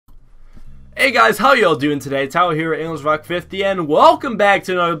Hey guys, how y'all doing today? Tyler here at EnglisRock50 and welcome back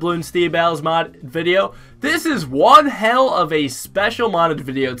to another Bloons TD Battles mod video. This is one hell of a special modded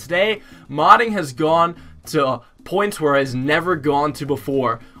video. Today, modding has gone to points where it has never gone to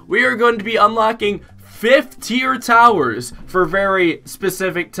before. We are going to be unlocking 5th tier towers for very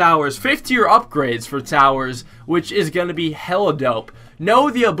specific towers. 5th tier upgrades for towers, which is going to be hella dope.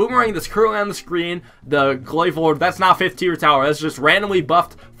 No, the Boomerang that's currently on the screen, the Glaive Lord, that's not 5th tier tower. That's just randomly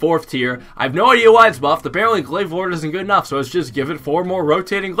buffed 4th tier. I have no idea why it's buffed. Apparently, Glaive Lord isn't good enough, so let's just give it 4 more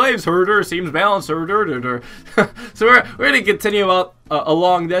rotating Glaives. Herder seems balanced. Herder. So we're going to continue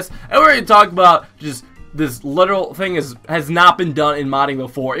along this, and we're going to talk about just this literal thing has not been done in modding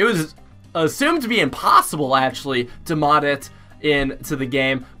before. It was assumed to be impossible, actually, to mod it into the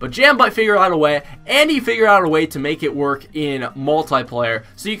game, but Jambyte figured out a way, and he figured out a way to make it work in multiplayer.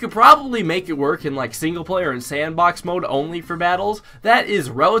 So you could probably make it work in like single player and sandbox mode only for battles. That is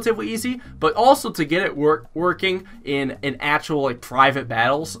relatively easy, but also to get it working in an actual like private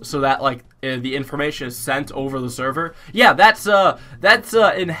battles, so that like the information is sent over the server. Yeah, that's a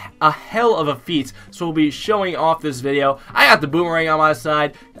hell of a feat. So we'll be showing off this video. I got the Boomerang on my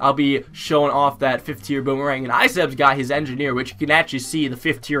side. I'll be showing off that 5th tier Boomerang, and Iseb's got his Engineer, which you can actually see the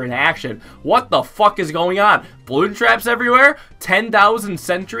 5th tier in action. What the fuck is going on? Balloon traps everywhere? 10,000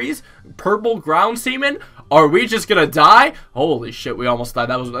 sentries? Purple ground seamen? Are we just gonna die? Holy shit, we almost died.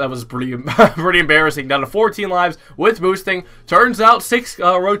 That was pretty pretty embarrassing. Down to 14 lives with boosting. Turns out 6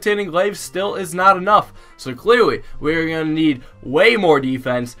 rotating glaives still is not enough. So clearly, we're gonna need way more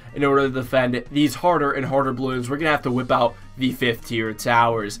defense in order to defend these harder and harder balloons. We're gonna have to whip out the 5th tier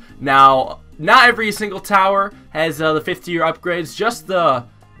towers. Now, not every single tower has the 5th tier upgrades. Just the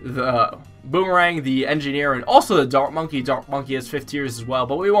Boomerang, the Engineer, and also the Dark Monkey. Dark Monkey has 5th tiers as well,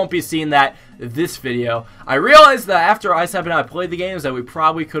 but we won't be seeing that this video. I realized that after Iseb and I played the games that we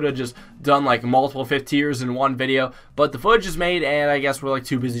probably could have just done like multiple 5th tiers in one video, but the footage is made and I guess we're like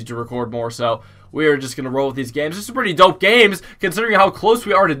too busy to record more, so we're just going to roll with these games. This is pretty dope games, considering how close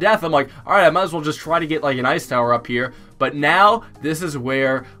we are to death. I'm like, alright, I might as well just try to get like an ice tower up here. But now, this is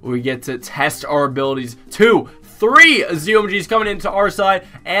where we get to test our abilities. 2, 3 ZOMGs coming into our side,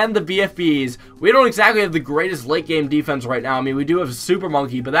 and the BFBs. We don't exactly have the greatest late game defense right now. I mean, we do have a Super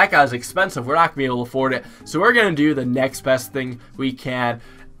Monkey, but that guy's expensive. We're not going to be able to afford it. So we're going to do the next best thing we can.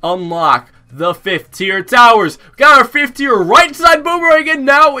 Unlock the 5th tier towers. Got our 5th tier right side Boomerang, and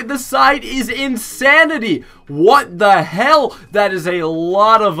now the side is insanity. What the hell? That is a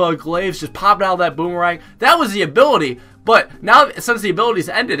lot of glaives just popping out of that Boomerang. That was the ability. But now, since the ability's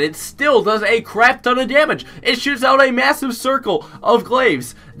ended, it still does a crap ton of damage. It shoots out a massive circle of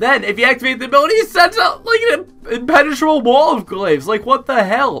glaives. Then, if you activate the ability, it sends out like an impenetrable wall of glaives. Like, what the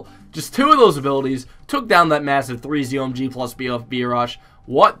hell? Just 2 of those abilities took down that massive 3 ZOMG plus BFB rush.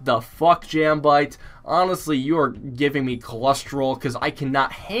 What the fuck, Jambyte? Honestly, you are giving me cholesterol because I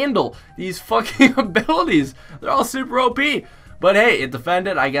cannot handle these fucking abilities. They're all super OP. But hey, it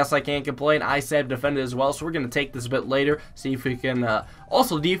defended. I guess I can't complain. Iseb defended as well, so we're going to take this a bit later, see if we can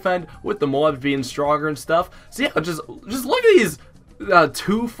also defend with the mobs being stronger and stuff. So yeah, just look at these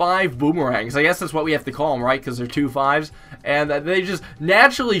 2-5 Boomerangs. I guess that's what we have to call them, right? Because they're 2-5s, and they just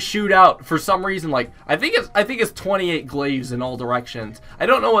naturally shoot out for some reason. Like I think it's 28 glaives in all directions. I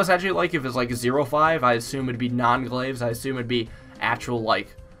don't know what it's actually like if it's like 0-5. I assume it'd be non-glaives. I assume it'd be actual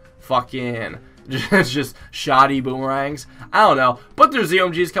like fucking just shoddy Boomerangs. I don't know, but there's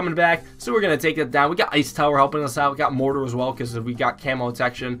ZOMGs coming back, so we're gonna take it down. We got Ice Tower helping us out. We got Mortar as well because we got camo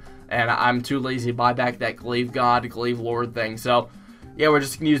detection, and I'm too lazy to buy back that Glaive God, Glaive Lord thing. So yeah, we're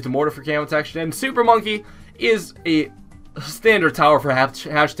just gonna use the Mortar for camo detection. And Super Monkey is a standard tower for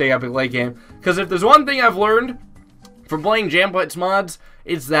hashtag epic late game, because if there's one thing I've learned from playing Jambyte's mods,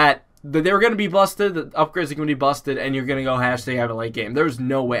 it's that they're going to be busted, the upgrades are going to be busted, and you're going to go hashtag epic late game. There's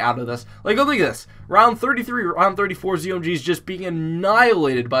no way out of this. Like, look at this. Round 33, round 34 ZOMGs just being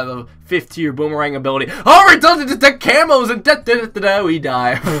annihilated by the 5th tier Boomerang ability. Oh, it doesn't detect camos, and we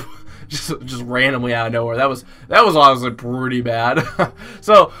die. just randomly out of nowhere. That was honestly pretty bad.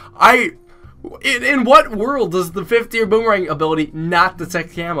 So, in what world does the 5th tier Boomerang ability not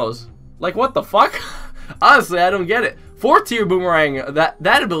detect camos? Like, what the fuck? Honestly, I don't get it. 4th tier Boomerang,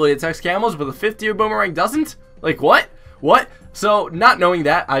 that ability detects camos, but the 5th tier Boomerang doesn't? Like, what? What? So, not knowing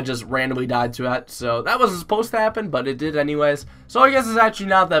that, I just randomly died to that. So, that wasn't supposed to happen, but it did anyways. So, I guess it's actually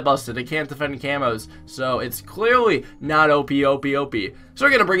not that busted. It can't defend camos. So, it's clearly not OP. So, we're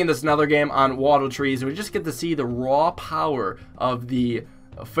going to bring in this another game on Waddle Trees, and we just get to see the raw power of the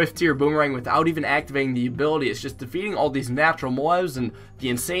a 5th tier Boomerang without even activating the ability. It's just defeating all these natural mobs, and the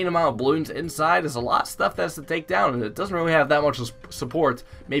insane amount of balloons inside is a lot of stuff that has to take down, and it doesn't really have that much support,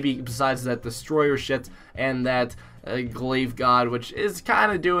 maybe besides that Destroyer shit and that Glaive God, which is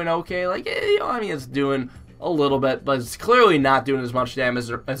kind of doing okay. Like, you know, I mean, it's doing a little bit, but it's clearly not doing as much damage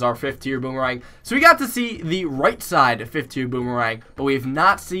as our 5th tier Boomerang. So we got to see the right side of 5th tier Boomerang, but we have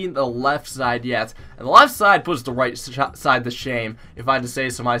not seen the left side yet. And the left side puts the right side to shame, if I had to say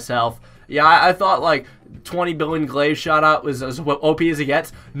so myself. Yeah, I thought like 20 billion Glaive shot out was as OP as it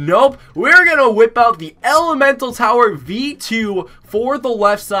gets. Nope, we're gonna whip out the Elemental Tower V2 for the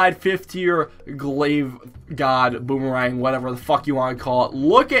left side 5th tier Glaive God Boomerang, whatever the fuck you want to call it.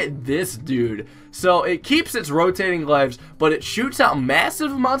 Look at this dude. So it keeps its rotating glaives, but it shoots out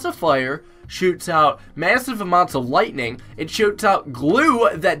massive amounts of fire, shoots out massive amounts of lightning, it shoots out glue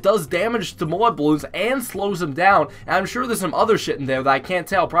that does damage to mob balloons and slows them down, and I'm sure there's some other shit in there that I can't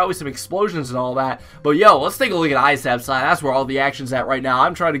tell, probably some explosions and all that. But yo, let's take a look at ISAP's side. That's where all the action's at right now.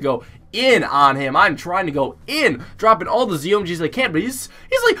 I'm trying to go in on him. I'm trying to go in, dropping all the ZOMGs I can, but he's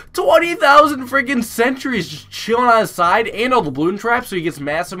like 20,000 freaking sentries just chilling on his side, and all the balloon traps, so he gets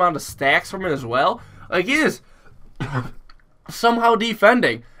massive amount of stacks from it as well. Like, he is somehow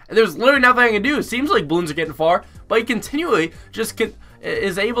defending. And there's literally nothing I can do. It seems like balloons are getting far, but he continually just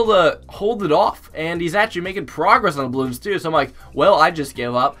is able to hold it off, and he's actually making progress on the balloons too. So I'm like, well, I just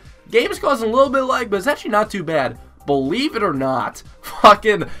give up. Game's causing a little bit of lag, but it's actually not too bad. Believe it or not,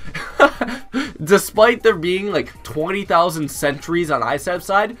 fucking, despite there being like 20,000 sentries on ISAP's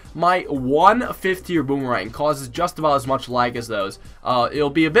side, my 5th tier Boomerang causes just about as much lag as those.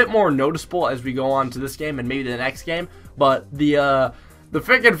 It'll be a bit more noticeable as we go on to this game and maybe the next game, but the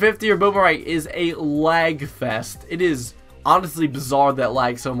freaking 5th tier Boomerang is a lag fest. It is honestly bizarre that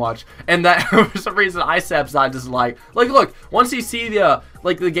lags so much, and that for some reason ISAP's side doesn't lag. Like, look, once you see the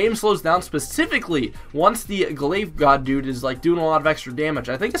the game slows down, specifically once the Glaive God dude is like doing a lot of extra damage.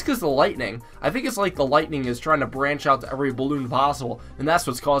 I think it's because the lightning. I think it's like the lightning is trying to branch out to every balloon possible, and that's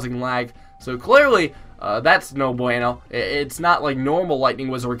what's causing lag. So clearly, that's no bueno. It's not like normal lightning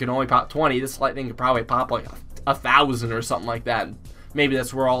wizard can only pop 20. This lightning could probably pop like 1,000 or something like that. Maybe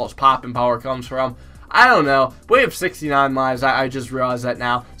that's where all its popping power comes from. I don't know. We have 69 lives. I just realized that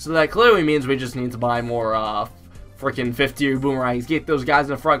now. So that clearly means we just need to buy more freaking 5th tier Boomerangs. Get those guys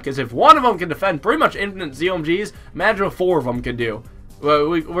in the front, because if one of them can defend pretty much infinite ZOMGs, imagine what 4 of them could do.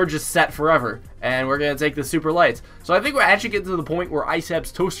 We're just set forever, and we're going to take the super lights. So I think we're actually getting to the point where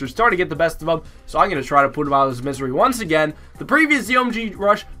ISAP's toasters start to get the best of them, so I'm going to try to put him out of his misery once again. The previous ZOMG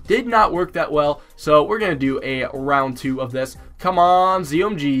rush did not work that well, so we're going to do a round 2 of this. Come on,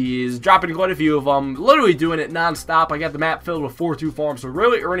 ZOMGs, dropping quite a few of them, literally doing it non-stop. I got the map filled with 4-2 farms, so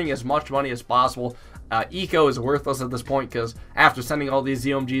really earning as much money as possible. Eco is worthless at this point, because after sending all these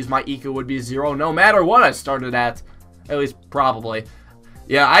ZOMGs, my Eco would be 0 no matter what I started at least probably.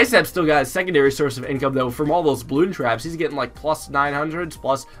 Yeah, ISAP still got a secondary source of income, though, from all those balloon traps. He's getting, like, plus 900s,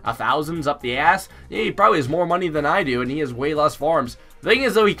 plus 1,000s up the ass. Yeah, he probably has more money than I do, and he has way less farms. The thing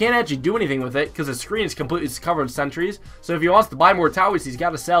is, though, he can't actually do anything with it, because his screen is completely covered in sentries. So if he wants to buy more towers, he's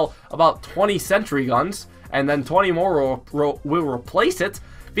got to sell about 20 sentry guns, and then 20 more will replace it,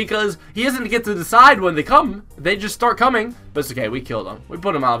 because he doesn't get to decide when they come. They just start coming. But it's okay, we killed him. We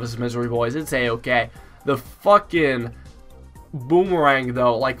put him out of his misery, boys. It's a-okay. The fucking Boomerang,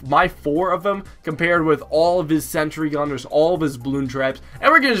 though, like my 4 of them compared with all of his sentry gunners, all of his balloon traps,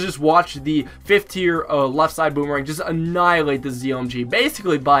 and we're gonna just watch the 5th tier left side Boomerang just annihilate the ZOMG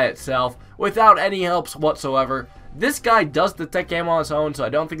basically by itself without any helps whatsoever. This guy does detect ammo on its own, so I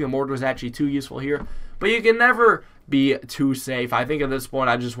don't think the mortar is actually too useful here, but you can never be too safe. I think at this point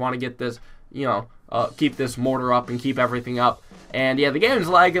I just want to get this, you know, keep this mortar up and keep everything up. And yeah, the game's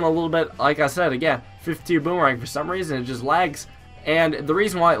lagging a little bit. Like I said, again, 5th tier Boomerang, for some reason it just lags, and the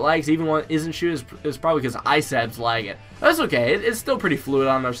reason why it lags even when it isn't shooting is probably because ISAP's lagging. That's okay, it's still pretty fluid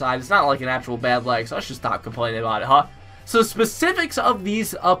on their side. It's not like an actual bad lag, so let's just stop complaining about it, huh? So specifics of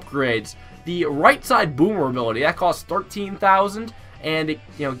these upgrades: the right side boomer ability, that costs 13,000, and it,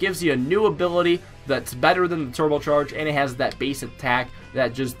 you know, gives you a new ability that's better than the turbocharge, and it has that base attack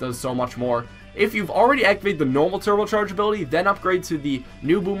that just does so much more. If you've already activated the normal turbocharge ability, then upgrade to the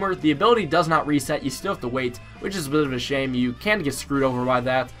new boomer, the ability does not reset. You still have to wait, which is a bit of a shame. You can get screwed over by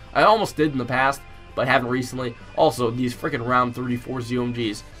that. I almost did in the past, but haven't recently. Also, these freaking round 34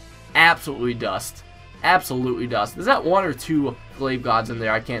 ZOMGs, absolutely dust. Absolutely dust. Is that 1 or 2 Glaive Gods in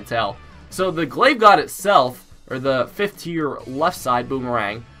there? I can't tell. So the Glaive God itself, or the 5th tier left side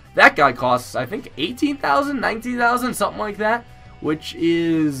Boomerang, that guy costs, I think, 18,000, 19,000, something like that, which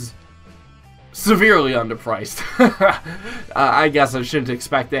is severely underpriced. I guess I shouldn't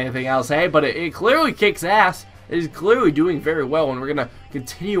expect anything else, hey, but it clearly kicks ass. It is clearly doing very well, and we're going to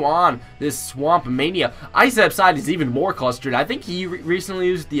continue on this Swamp Mania. ISAB side is even more clustered. I think he recently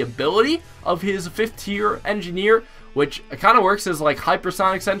used the ability of his 5th tier engineer, which kind of works as like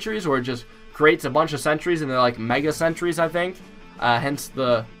hypersonic sentries, where it just creates a bunch of sentries, and they're like mega sentries, I think. Hence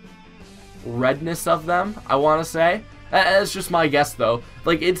the redness of them, I want to say. That's just my guess, though.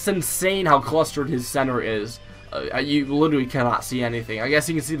 Like, it's insane how clustered his center is. You literally cannot see anything. I guess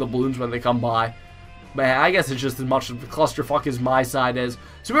you can see the balloons when they come by. Man, I guess it's just as much of a clusterfuck as my side is.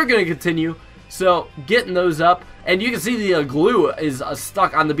 So we're going to continue. So, getting those up. And you can see the glue is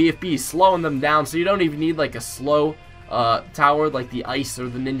stuck on the BFB, slowing them down. So you don't even need, like, a slow tower like the Ice or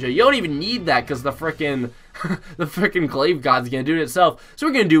the Ninja. You don't even need that because the frickin' the frickin' Glaive God's gonna do it itself. So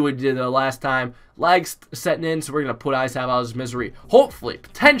we're gonna do what we did the last time. Lag's setting in, so we're gonna put ISAB out of his misery. Hopefully,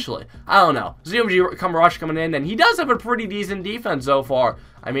 potentially, I don't know. ZMG come rush coming in, and he does have a pretty decent defense so far.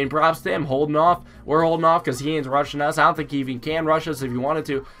 I mean, props to him holding off. We're holding off because he ain't rushing us. I don't think he even can rush us if he wanted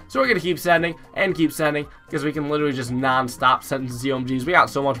to. So we're gonna keep sending and keep sending because we can literally just non-stop send ZMGs. We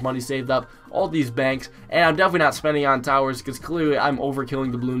got so much money saved up, all these banks, and I'm definitely not spending on towers because clearly I'm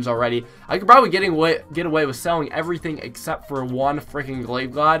overkilling the balloons already. I could probably get away with selling everything except for one freaking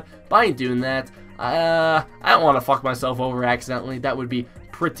Glaive God, but I ain't doing that. I don't want to fuck myself over accidentally. That would be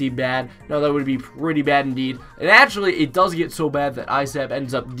pretty bad. No, that would be pretty bad indeed. And actually, it does get so bad that ISAB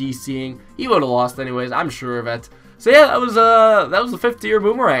ends up DCing. He would have lost anyways, I'm sure of it. So yeah, that was the 5th tier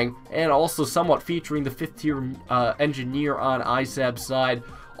Boomerang, and also somewhat featuring the 5th tier engineer on ISAB's side.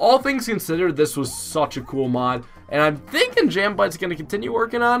 All things considered, this was such a cool mod, and I'm thinking Jambite's going to continue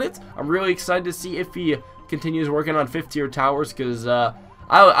working on it. I'm really excited to see if he continues working on 5th tier towers, because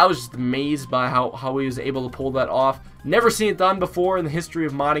I was just amazed by how he was able to pull that off. Never seen it done before in the history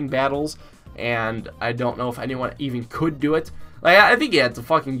of modding battles, and I don't know if anyone even could do it. Like, I think you had to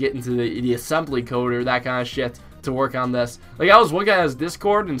fucking get into the assembly code or that kind of shit to work on this. Like, I was looking at his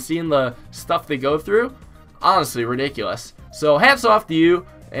Discord and seeing the stuff they go through. Honestly, ridiculous. So, hats off to you,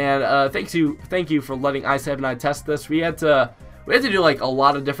 and thank you for letting ISAB and I test this. We had to do like a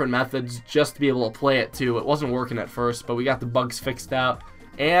lot of different methods just to be able to play it too. It wasn't working at first, but we got the bugs fixed out.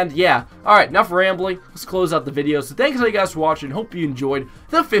 And yeah, alright, enough rambling. Let's close out the video. So thanks you guys for watching. Hope you enjoyed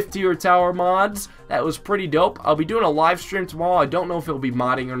the 5th tier tower mods. That was pretty dope. I'll be doing a live stream tomorrow. I don't know if it'll be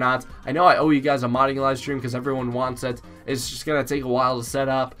modding or not. I know I owe you guys a modding live stream because everyone wants it. It's just gonna take a while to set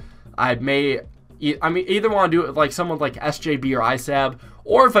up. I mean, either want to do it with like someone like SJB or ISAB,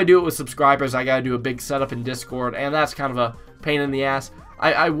 or if I do it with subscribers, I gotta do a big setup in Discord, and that's kind of a pain in the ass.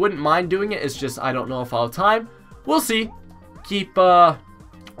 I wouldn't mind doing it. It's just I don't know if I'll have time. We'll see.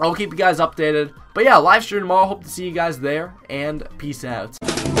 I'll keep you guys updated. But yeah, live stream tomorrow. Hope to see you guys there, and peace out.